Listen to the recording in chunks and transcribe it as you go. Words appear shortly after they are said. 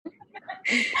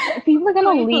People are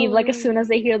gonna Wait, leave like as soon as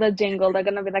they hear the jingle. They're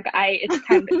gonna be like, it's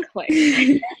time to click."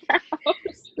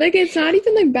 Like, it's not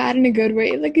even like bad in a good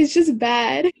way. Like, it's just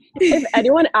bad. If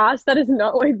anyone asks, that is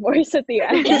not my voice at the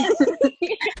end.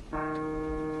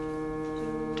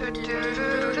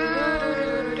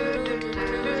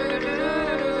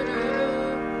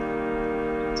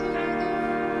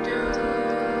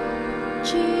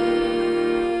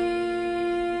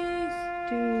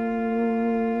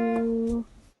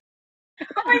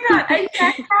 Oh my god, I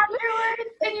sang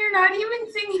afterwards and you're not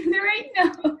even singing the right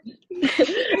note.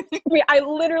 Wait, I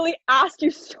literally asked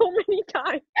you so many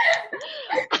times.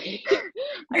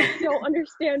 I don't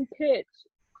understand pitch.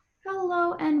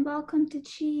 Hello and welcome to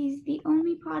Cheese, the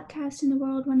only podcast in the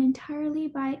world run entirely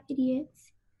by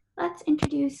idiots. Let's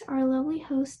introduce our lovely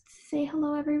hosts. Say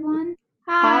hello, everyone.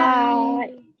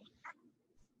 Hi.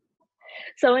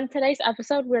 So in today's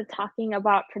episode, we're talking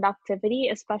about productivity,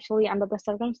 especially under the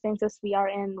circumstances we are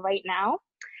in right now.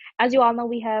 As you all know,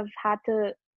 we have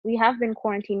been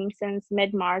quarantining since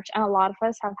mid-March, and a lot of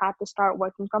us have had to start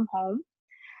working from home.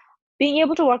 Being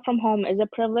able to work from home is a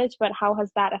privilege, but how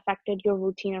has that affected your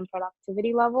routine and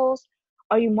productivity levels?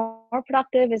 Are you more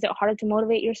productive? Is it harder to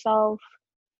motivate yourself?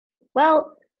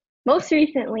 Well, most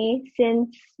recently,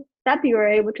 since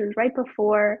February, which was right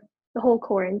before the whole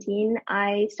quarantine,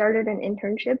 I started an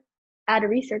internship at a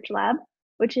research lab,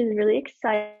 which is really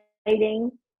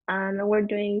exciting. And we're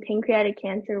doing pancreatic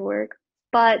cancer work.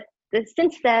 But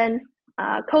since then,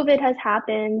 COVID has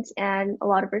happened and a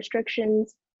lot of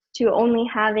restrictions to only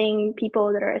having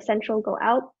people that are essential go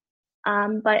out.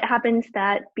 But it happens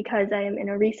that because I am in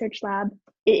a research lab,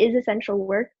 it is essential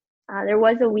work. There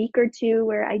was a week or two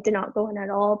where I did not go in at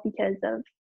all because of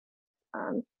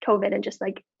COVID and just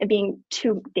like it being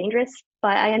too dangerous.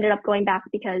 But I ended up going back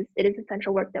because it is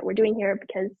essential work that we're doing here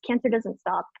because cancer doesn't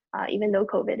stop, even though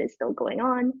COVID is still going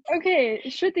on. Okay,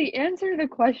 Shruti, answer the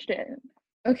question.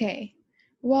 Okay.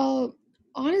 Well,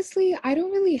 honestly, I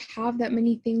don't really have that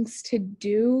many things to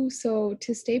do. So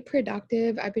to stay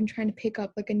productive, I've been trying to pick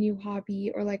up like a new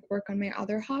hobby or like work on my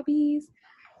other hobbies.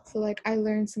 So like I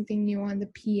learned something new on the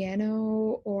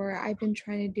piano, or I've been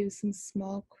trying to do some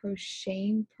small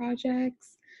crocheting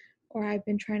projects, or I've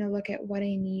been trying to look at what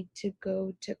I need to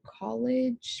go to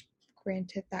college.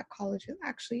 Granted, that college will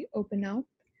actually open up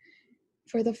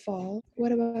for the fall.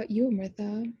 What about you,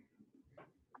 Amrita?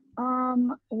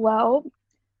 Well,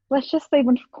 let's just say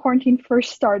when quarantine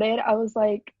first started, I was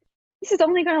like, this is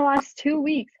only gonna last 2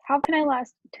 weeks. How can I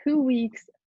last 2 weeks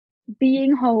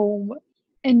being home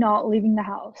and not leaving the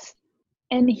house?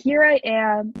 And here I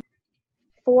am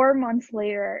 4 months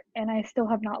later, and I still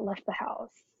have not left the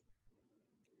house.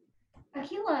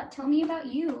 Akila, tell me about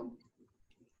you.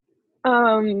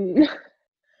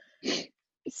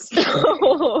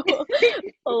 So,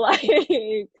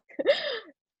 like,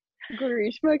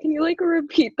 Grishma, can you, like,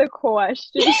 repeat the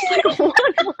question?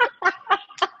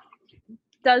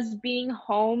 Does being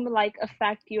home like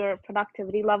affect your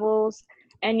productivity levels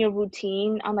and your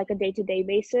routine on like a day-to-day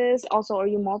basis? Also, are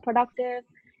you more productive?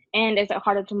 And is it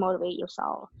harder to motivate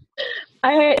yourself?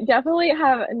 I definitely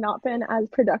have not been as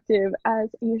productive as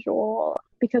usual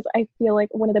because I feel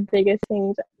like one of the biggest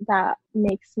things that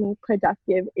makes me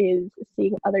productive is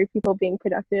seeing other people being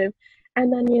productive.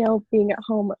 And then, being at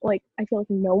home, like, I feel like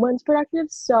no one's productive.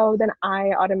 So then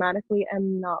I automatically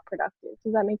am not productive.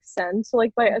 Does that make sense? So,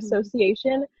 like, by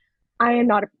association, I am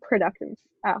not productive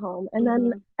at home. And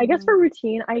then I guess for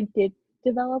routine, I did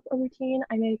develop a routine.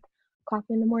 I make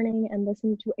coffee in the morning and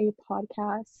listen to a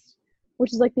podcast,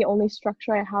 which is like the only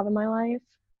structure I have in my life.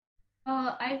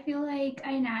 I feel like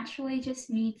I naturally just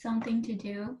need something to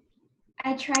do.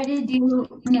 I try to do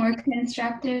more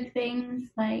constructive things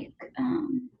like,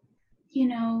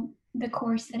 the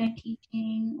course that I'm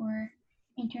teaching or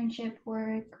internship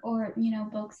work or,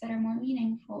 books that are more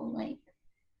meaningful like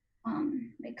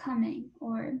Becoming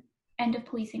or End of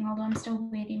Policing, although I'm still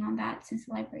waiting on that since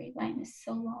the library line is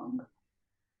so long.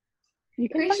 You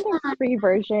can find a free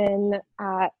version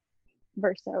at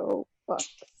Verso Books.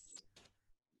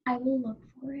 I will look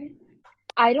for it.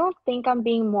 I don't think I'm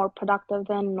being more productive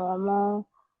than normal,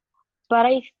 but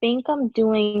I think I'm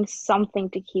doing something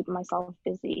to keep myself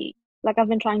busy. Like I've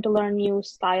been trying to learn new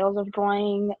styles of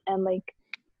drawing and like,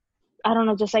 I don't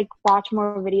know, just like watch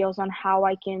more videos on how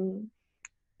I can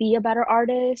be a better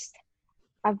artist.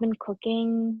 I've been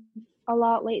cooking a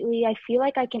lot lately. I feel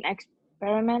like I can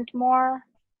experiment more,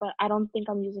 but I don't think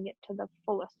I'm using it to the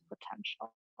fullest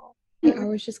potential. The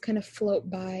hours just kind of float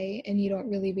by and you don't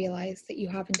really realize that you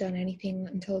haven't done anything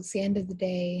until it's the end of the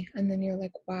day, and then you're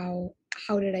like, wow,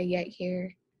 how did I get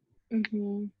here?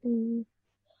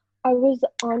 I was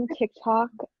on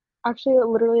TikTok actually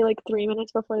literally like 3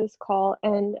 minutes before this call,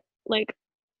 and like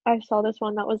I saw this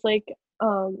one that was like,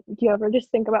 do you ever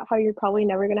just think about how you're probably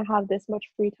never gonna have this much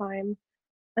free time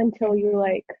until you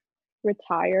like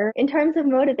retire? In terms of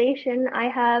motivation, I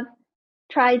have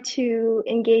tried to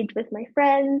engage with my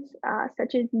friends,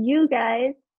 such as you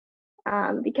guys,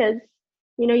 because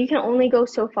you can only go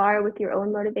so far with your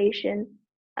own motivation.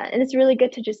 And it's really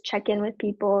good to just check in with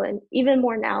people, and even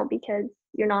more now because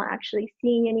you're not actually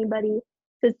seeing anybody.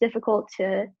 So it's difficult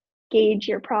to gauge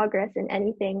your progress in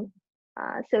anything.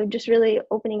 So just really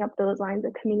opening up those lines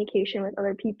of communication with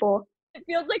other people. It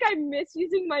feels like I miss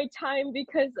using my time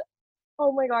because,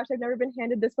 oh my gosh, I've never been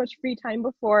handed this much free time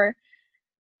before.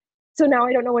 So now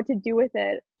I don't know what to do with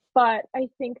it. But I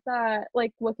think that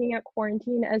like looking at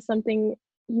quarantine as something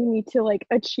you need to like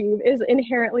achieve is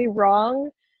inherently wrong.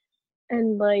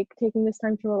 And like taking this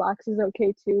time to relax is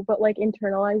okay too. But like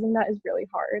internalizing that is really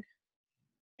hard.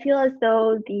 I feel as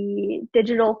though the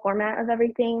digital format of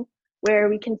everything, where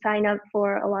we can sign up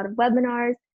for a lot of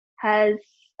webinars, has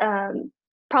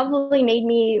probably made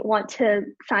me want to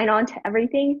sign on to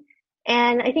everything.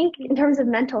 And I think in terms of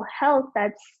mental health,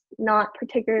 that's not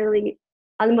particularly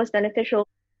the most beneficial.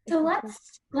 So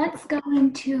let's go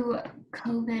into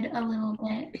COVID a little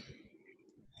bit.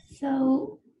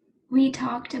 So we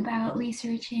talked about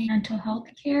researching mental health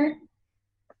care.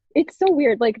 It's so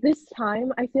weird. Like this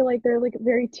time, I feel like there are like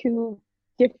very two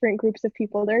different groups of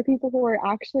people. There are people who are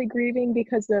actually grieving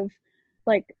because of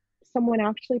like someone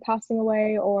actually passing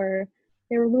away, or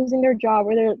they were losing their job,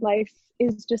 or their life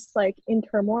is just like in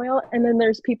turmoil. And then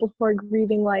there's people who are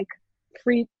grieving like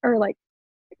free or like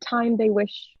time they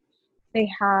wish they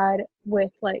had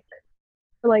with like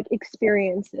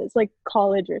experiences like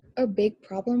college or A big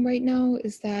problem right now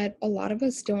is that a lot of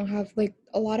us don't have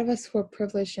a lot of us who are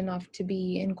privileged enough to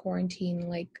be in quarantine,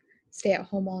 like stay at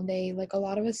home all day, like a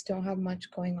lot of us don't have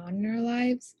much going on in our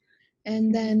lives.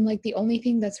 And then like the only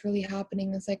thing that's really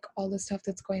happening is like all the stuff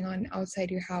that's going on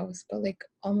outside your house, but like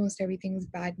almost everything's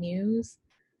bad news.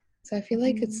 So I feel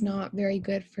like it's not very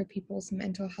good for people's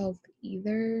mental health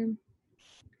either,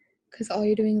 because all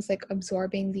you're doing is like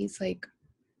absorbing these like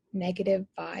negative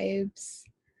vibes.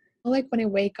 Like when I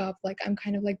wake up, like I'm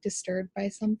kind of like disturbed by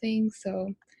something,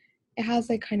 so it has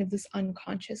like kind of this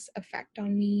unconscious effect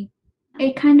on me.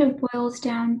 It kind of boils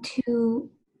down to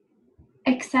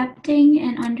accepting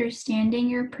and understanding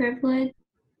your privilege.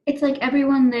 It's like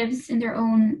everyone lives in their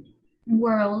own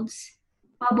worlds.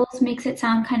 Bubbles makes it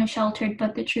sound kind of sheltered,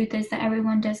 but the truth is that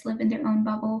everyone does live in their own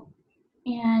bubble.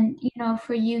 And,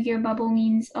 for you, your bubble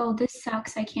means, oh, this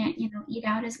sucks. I can't, eat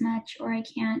out as much, or I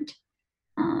can't,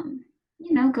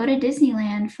 go to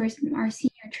Disneyland for our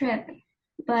senior trip.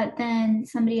 But then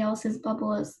somebody else's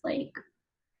bubble is like,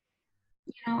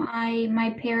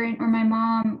 my parent or my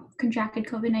mom contracted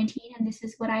COVID-19 and this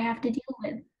is what I have to deal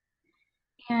with.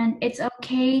 And it's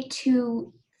okay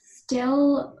to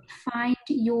still find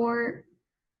your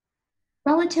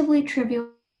relatively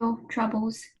trivial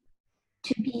troubles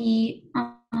to be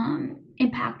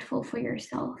impactful for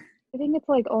yourself. I think it's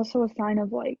like also a sign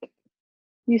of like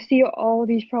you see all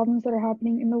these problems that are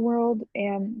happening in the world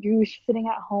and you're sitting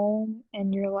at home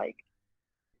and you're like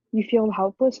you feel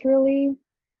helpless really.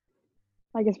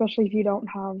 Like especially if you don't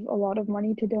have a lot of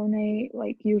money to donate,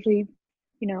 like usually,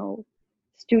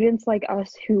 students like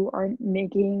us who aren't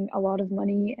making a lot of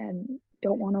money and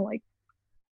don't want to like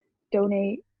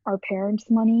donate our parents'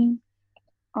 money.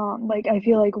 Like I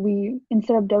feel like we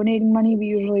instead of donating money, we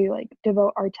usually like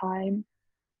devote our time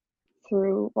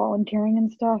through volunteering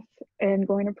and stuff and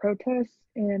going to protests,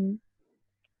 and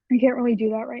we can't really do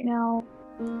that right now.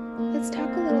 Let's talk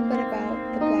a little bit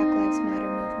about the Black Lives Matter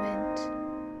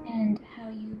movement and how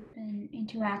you've been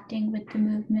interacting with the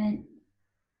movement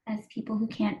as people who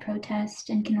can't protest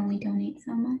and can only donate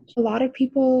so much. A lot of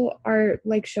people are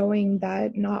like showing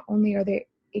that not only are they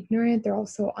ignorant, they're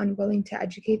also unwilling to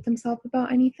educate themselves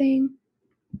about anything.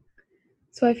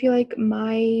 So I feel like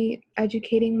my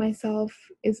educating myself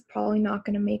is probably not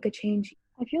going to make a change.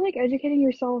 I feel like educating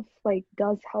yourself like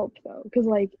does help though, because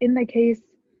like in the case,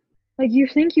 like you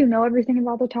think you know everything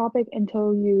about the topic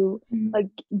until you like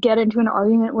get into an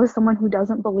argument with someone who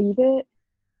doesn't believe it,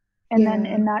 and then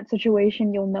in that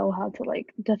situation you'll know how to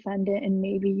like defend it, and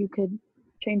maybe you could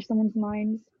change someone's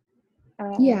minds.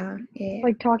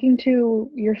 Like talking to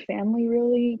your family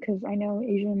really, because I know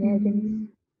Asian Americans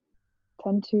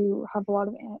tend to have a lot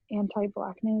of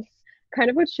anti-Blackness.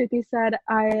 Kind of what Shruti said,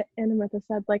 and Amrita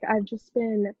said, like I've just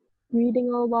been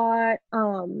reading a lot,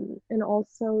 and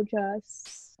also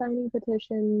just signing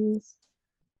petitions.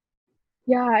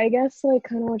 Yeah, I guess like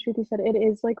kind of what Shruti said, it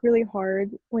is like really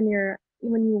hard when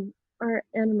you or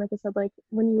and like I said, like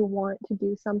when you want to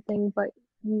do something but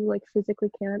you like physically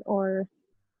can't, or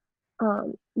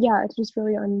yeah, it's just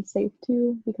really unsafe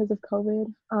too because of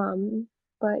COVID.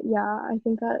 But yeah, I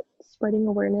think that spreading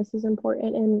awareness is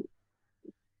important, and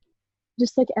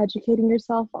just like educating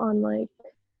yourself on like,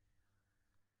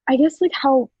 I guess, like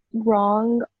how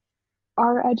wrong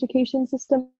our education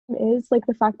system is, like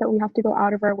the fact that we have to go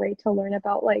out of our way to learn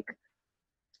about like,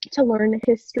 to learn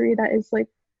history that is like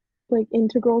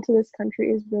integral to this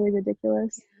country is really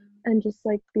ridiculous. And just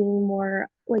like being more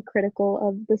like critical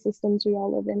of the systems we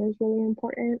all live in is really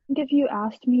important. I think if you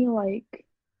asked me like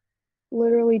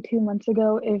literally 2 months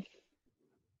ago if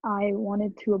I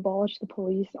wanted to abolish the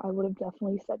police, I would have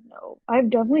definitely said no. I've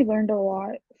definitely learned a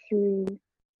lot through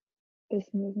this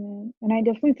movement, and I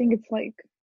definitely think it's like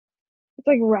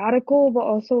radical, but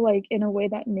also like in a way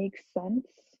that makes sense.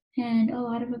 And a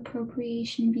lot of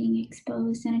appropriation being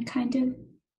exposed, and it kind of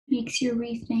makes you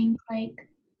rethink like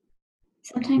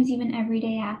sometimes even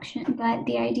everyday action. But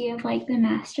the idea of like the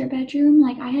master bedroom,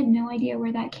 like I had no idea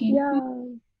where that came from. Yeah,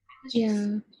 I was just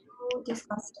Yeah. so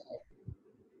disgusted.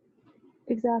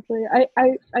 exactly.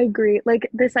 I agree. Like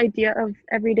this idea of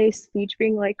everyday speech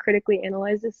being like critically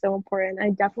analyzed is so important. I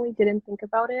definitely didn't think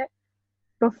about it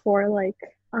before like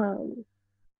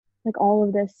all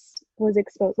of this was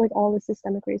exposed, like all the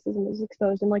systemic racism was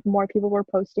exposed, and like more people were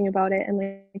posting about it and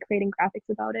like creating graphics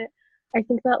about it. I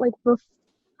think that like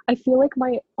I feel like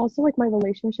my also like my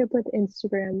relationship with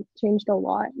Instagram changed a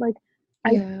lot. Like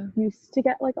I Yeah. used to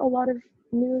get like a lot of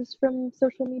news from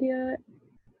social media,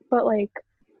 but like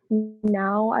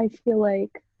now I feel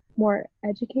like more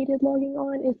educated logging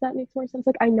on, if that makes more sense.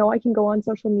 Like I know I can go on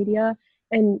social media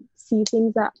and see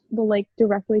things that will like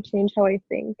directly change how I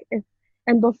think. If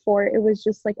and before it was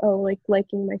just like, oh, like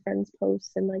liking my friends'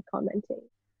 posts and like commenting.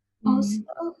 Also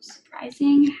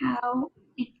surprising how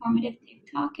informative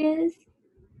TikTok is.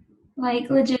 Like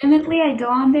legitimately, I go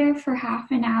on there for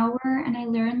half an hour and I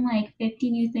learn like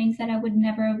 50 new things that I would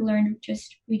never have learned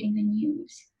just reading the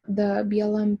news. The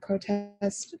BLM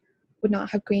protest would not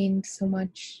have gained so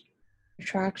much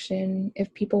traction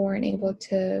if people weren't able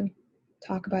to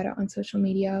talk about it on social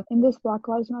media. In this Black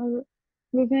Lives Matter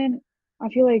movement, I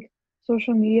feel like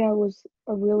social media was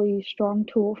a really strong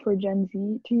tool for Gen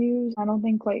Z to use. I don't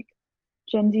think like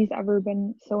Gen Z's ever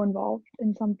been so involved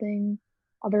in something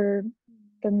other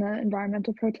than the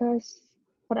environmental protests,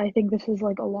 but I think this is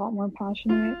like a lot more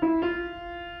passionate.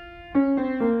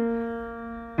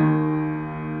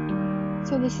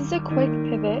 So this is a quick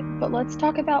pivot, but let's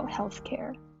talk about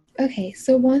healthcare. Okay,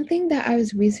 so one thing that I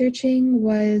was researching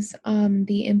was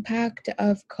the impact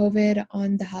of COVID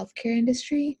on the healthcare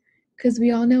industry, because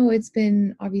we all know it's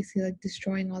been obviously like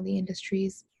destroying all the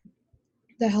industries.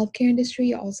 The healthcare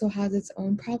industry also has its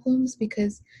own problems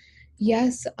because,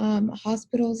 yes,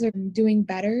 hospitals are doing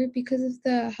better because of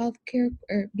the healthcare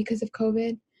or because of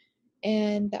COVID,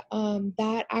 and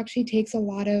that actually takes a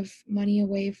lot of money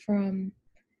away from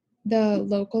the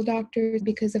local doctors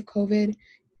because of COVID.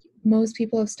 Most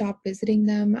people have stopped visiting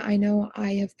them. I know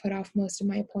I have put off most of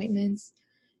my appointments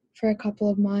for a couple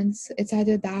of months. It's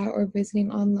either that or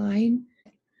visiting online.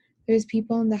 There's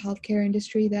people in the healthcare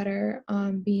industry that are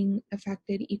being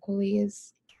affected equally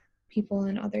as people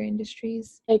in other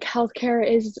industries. Like healthcare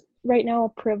is right now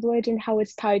a privilege, and how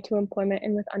it's tied to employment,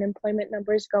 and with unemployment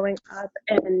numbers going up,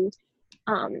 and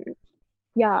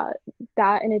yeah,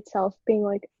 that in itself being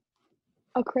like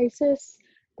a crisis,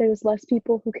 there's less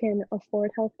people who can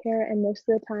afford healthcare, and most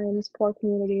of the times poor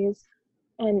communities,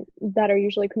 and that are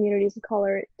usually communities of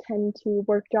color, tend to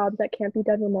work jobs that can't be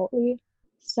done remotely.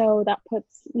 So that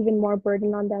puts even more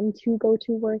burden on them to go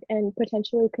to work and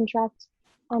potentially contract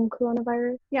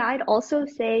coronavirus. Yeah, I'd also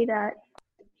say that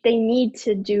they need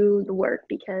to do the work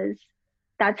because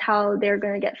that's how they're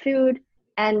going to get food.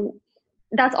 And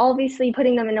that's obviously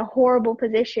putting them in a horrible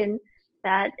position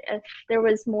that if there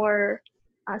was more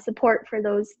support for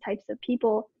those types of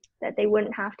people, that they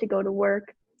wouldn't have to go to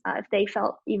work if they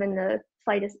felt even the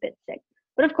slightest bit sick.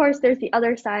 But of course, there's the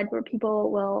other side where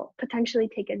people will potentially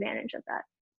take advantage of that,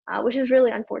 which is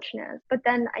really unfortunate. But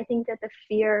then I think that the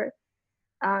fear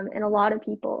in a lot of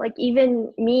people, like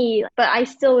even me, but I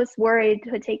still was worried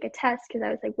to take a test because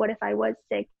I was like, what if I was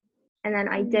sick? And then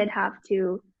I did have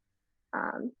to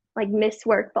like miss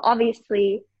work. But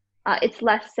obviously, it's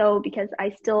less so because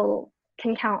I still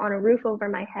can count on a roof over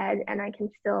my head and I can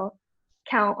still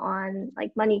count on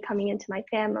like money coming into my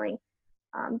family.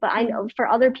 But I know for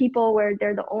other people where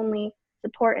they're the only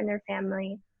support in their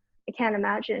family, I can't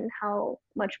imagine how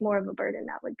much more of a burden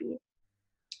that would be.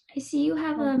 I see you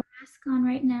have a mask on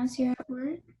right now, so you're at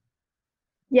work.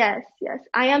 Yes.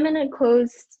 I am in a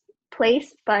closed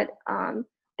place, but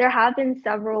there have been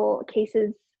several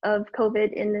cases of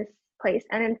COVID in this place,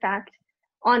 and in fact,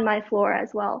 on my floor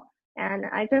as well. And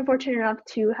I've been fortunate enough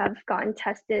to have gotten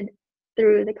tested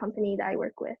through the company that I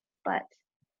work with. But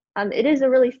it is a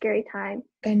really scary time.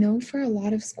 I know for a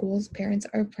lot of schools, parents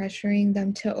are pressuring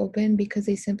them to open because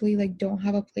they simply like don't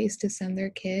have a place to send their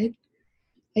kid.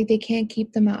 Like they can't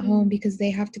keep them at home because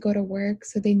they have to go to work,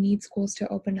 so they need schools to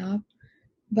open up.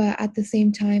 But at the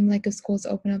same time, like if schools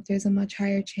open up, there's a much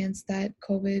higher chance that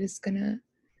COVID is gonna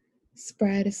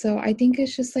spread. So I think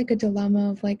it's just like a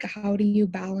dilemma of like how do you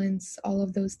balance all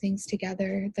of those things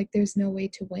together? Like there's no way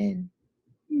to win.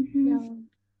 Mm-hmm.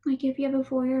 Like if you have a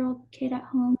 4-year-old kid at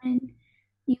home and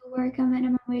you work a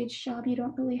minimum wage job, you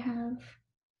don't really have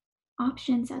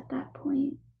options at that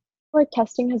point. Like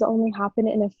testing has only happened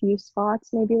in a few spots,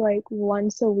 maybe like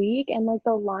once a week, and like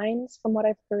the lines from what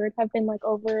I've heard have been like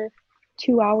over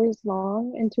 2 hours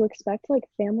long. And to expect like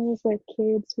families with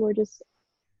kids who are just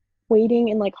waiting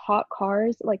in like hot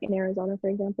cars, like in Arizona for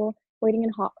example, waiting in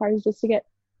hot cars just to get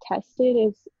tested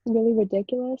is really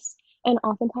ridiculous. And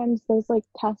oftentimes those like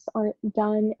tests aren't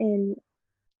done in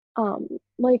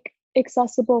like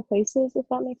accessible places, if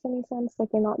that makes any sense. Like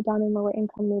they're not done in lower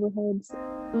income neighborhoods.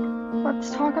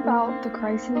 Let's talk about the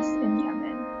crisis in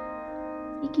Yemen.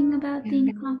 Speaking about the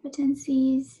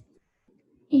incompetencies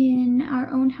in our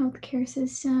own healthcare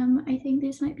system, I think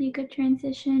this might be a good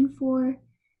transition for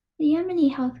the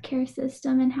Yemeni healthcare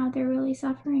system and how they're really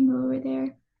suffering over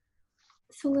there.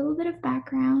 So a little bit of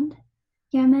background.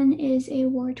 Yemen is a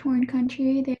war-torn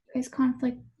country. There is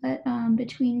conflict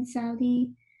between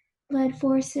Saudi-led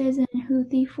forces and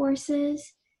Houthi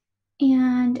forces,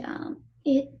 and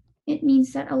it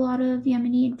means that a lot of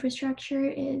Yemeni infrastructure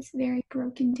is very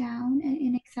broken down and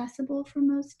inaccessible for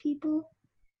most people,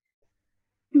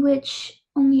 which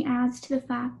only adds to the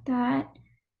fact that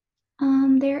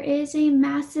there is a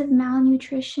massive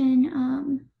malnutrition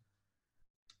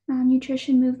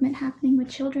movement happening with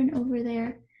children over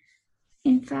there.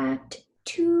 In fact,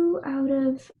 2 out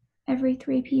of every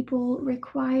 3 people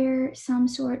require some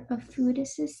sort of food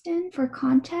assistance. For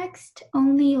context,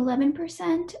 only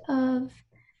 11% of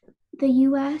the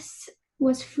US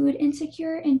was food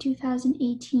insecure in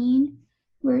 2018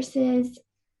 versus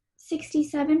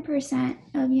 67%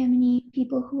 of Yemeni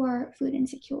people who are food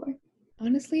insecure.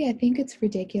 Honestly, I think it's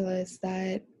ridiculous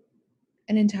that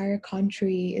an entire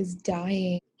country is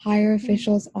dying. Higher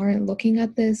officials aren't looking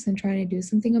at this and trying to do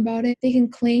something about it. They can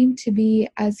claim to be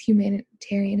as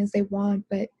humanitarian as they want,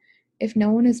 but if no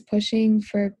one is pushing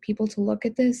for people to look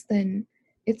at this, then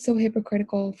it's so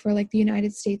hypocritical for like the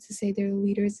United States to say they're the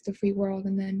leaders of the free world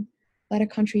and then let a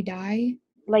country die.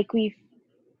 Like we've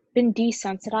been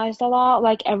desensitized a lot.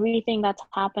 Like everything that's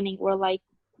happening, we're like,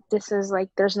 this is like,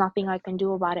 there's nothing I can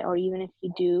do about it. Or even if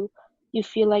you do, you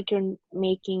feel like you're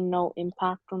making no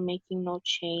impact or making no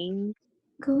change.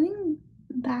 Going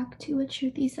back to what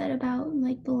Shruti said about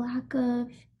like the lack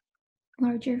of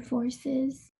larger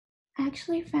forces, I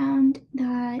actually found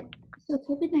that so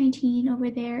COVID-19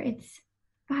 over there, it's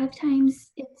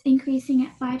increasing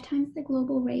at 5 times the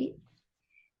global rate.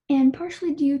 And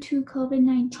partially due to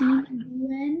COVID-19, the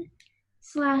UN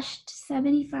slashed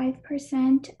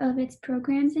 75% of its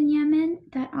programs in Yemen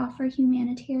that offer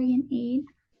humanitarian aid,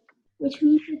 which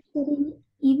means it's getting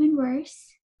even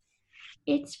worse.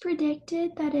 It's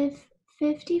predicted that if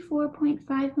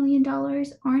 $54.5 million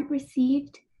aren't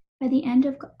received by the end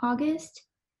of August,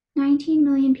 19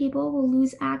 million people will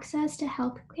lose access to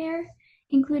health care,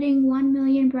 including 1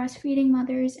 million breastfeeding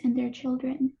mothers and their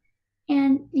children.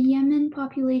 And the Yemen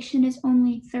population is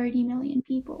only 30 million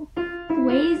people.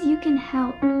 Ways you can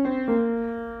help.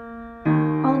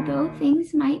 Although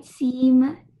things might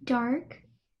seem dark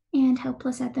and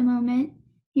helpless at the moment,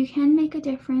 you can make a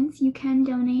difference, you can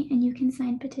donate, and you can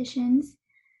sign petitions.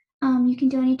 You can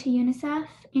donate to UNICEF,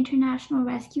 International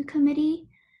Rescue Committee,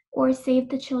 or Save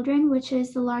the Children, which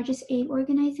is the largest aid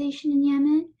organization in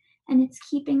Yemen, and it's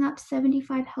keeping up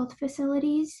 75 health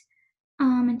facilities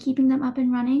and keeping them up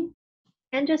and running.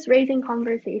 And just raising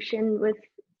conversation with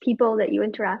people that you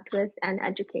interact with and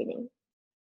educating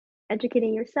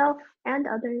yourself and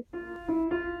others.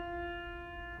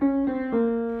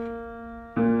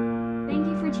 Thank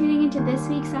you for tuning into this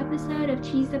week's episode of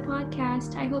Cheese the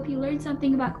Podcast. I hope you learned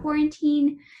something about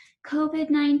quarantine,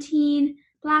 COVID-19,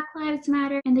 Black Lives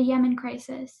Matter, and the Yemen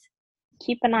crisis.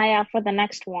 Keep an eye out for the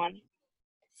next one.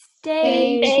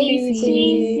 Stay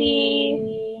cheesy.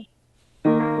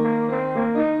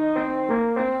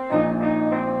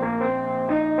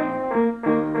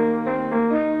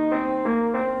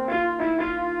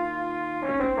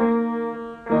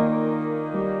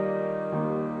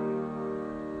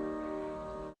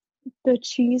 The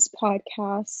Cheese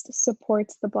Podcast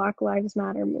supports the Black Lives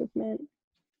Matter movement.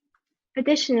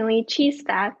 Additionally, cheese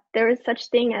fact, there is such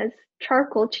thing as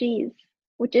charcoal cheese,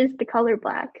 which is the color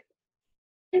black.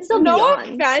 And so No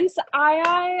beyond. offense,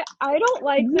 I don't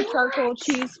like the charcoal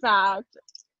cheese fact.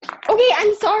 Okay,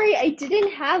 I'm sorry, I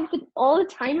didn't have all the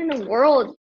time in the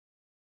world.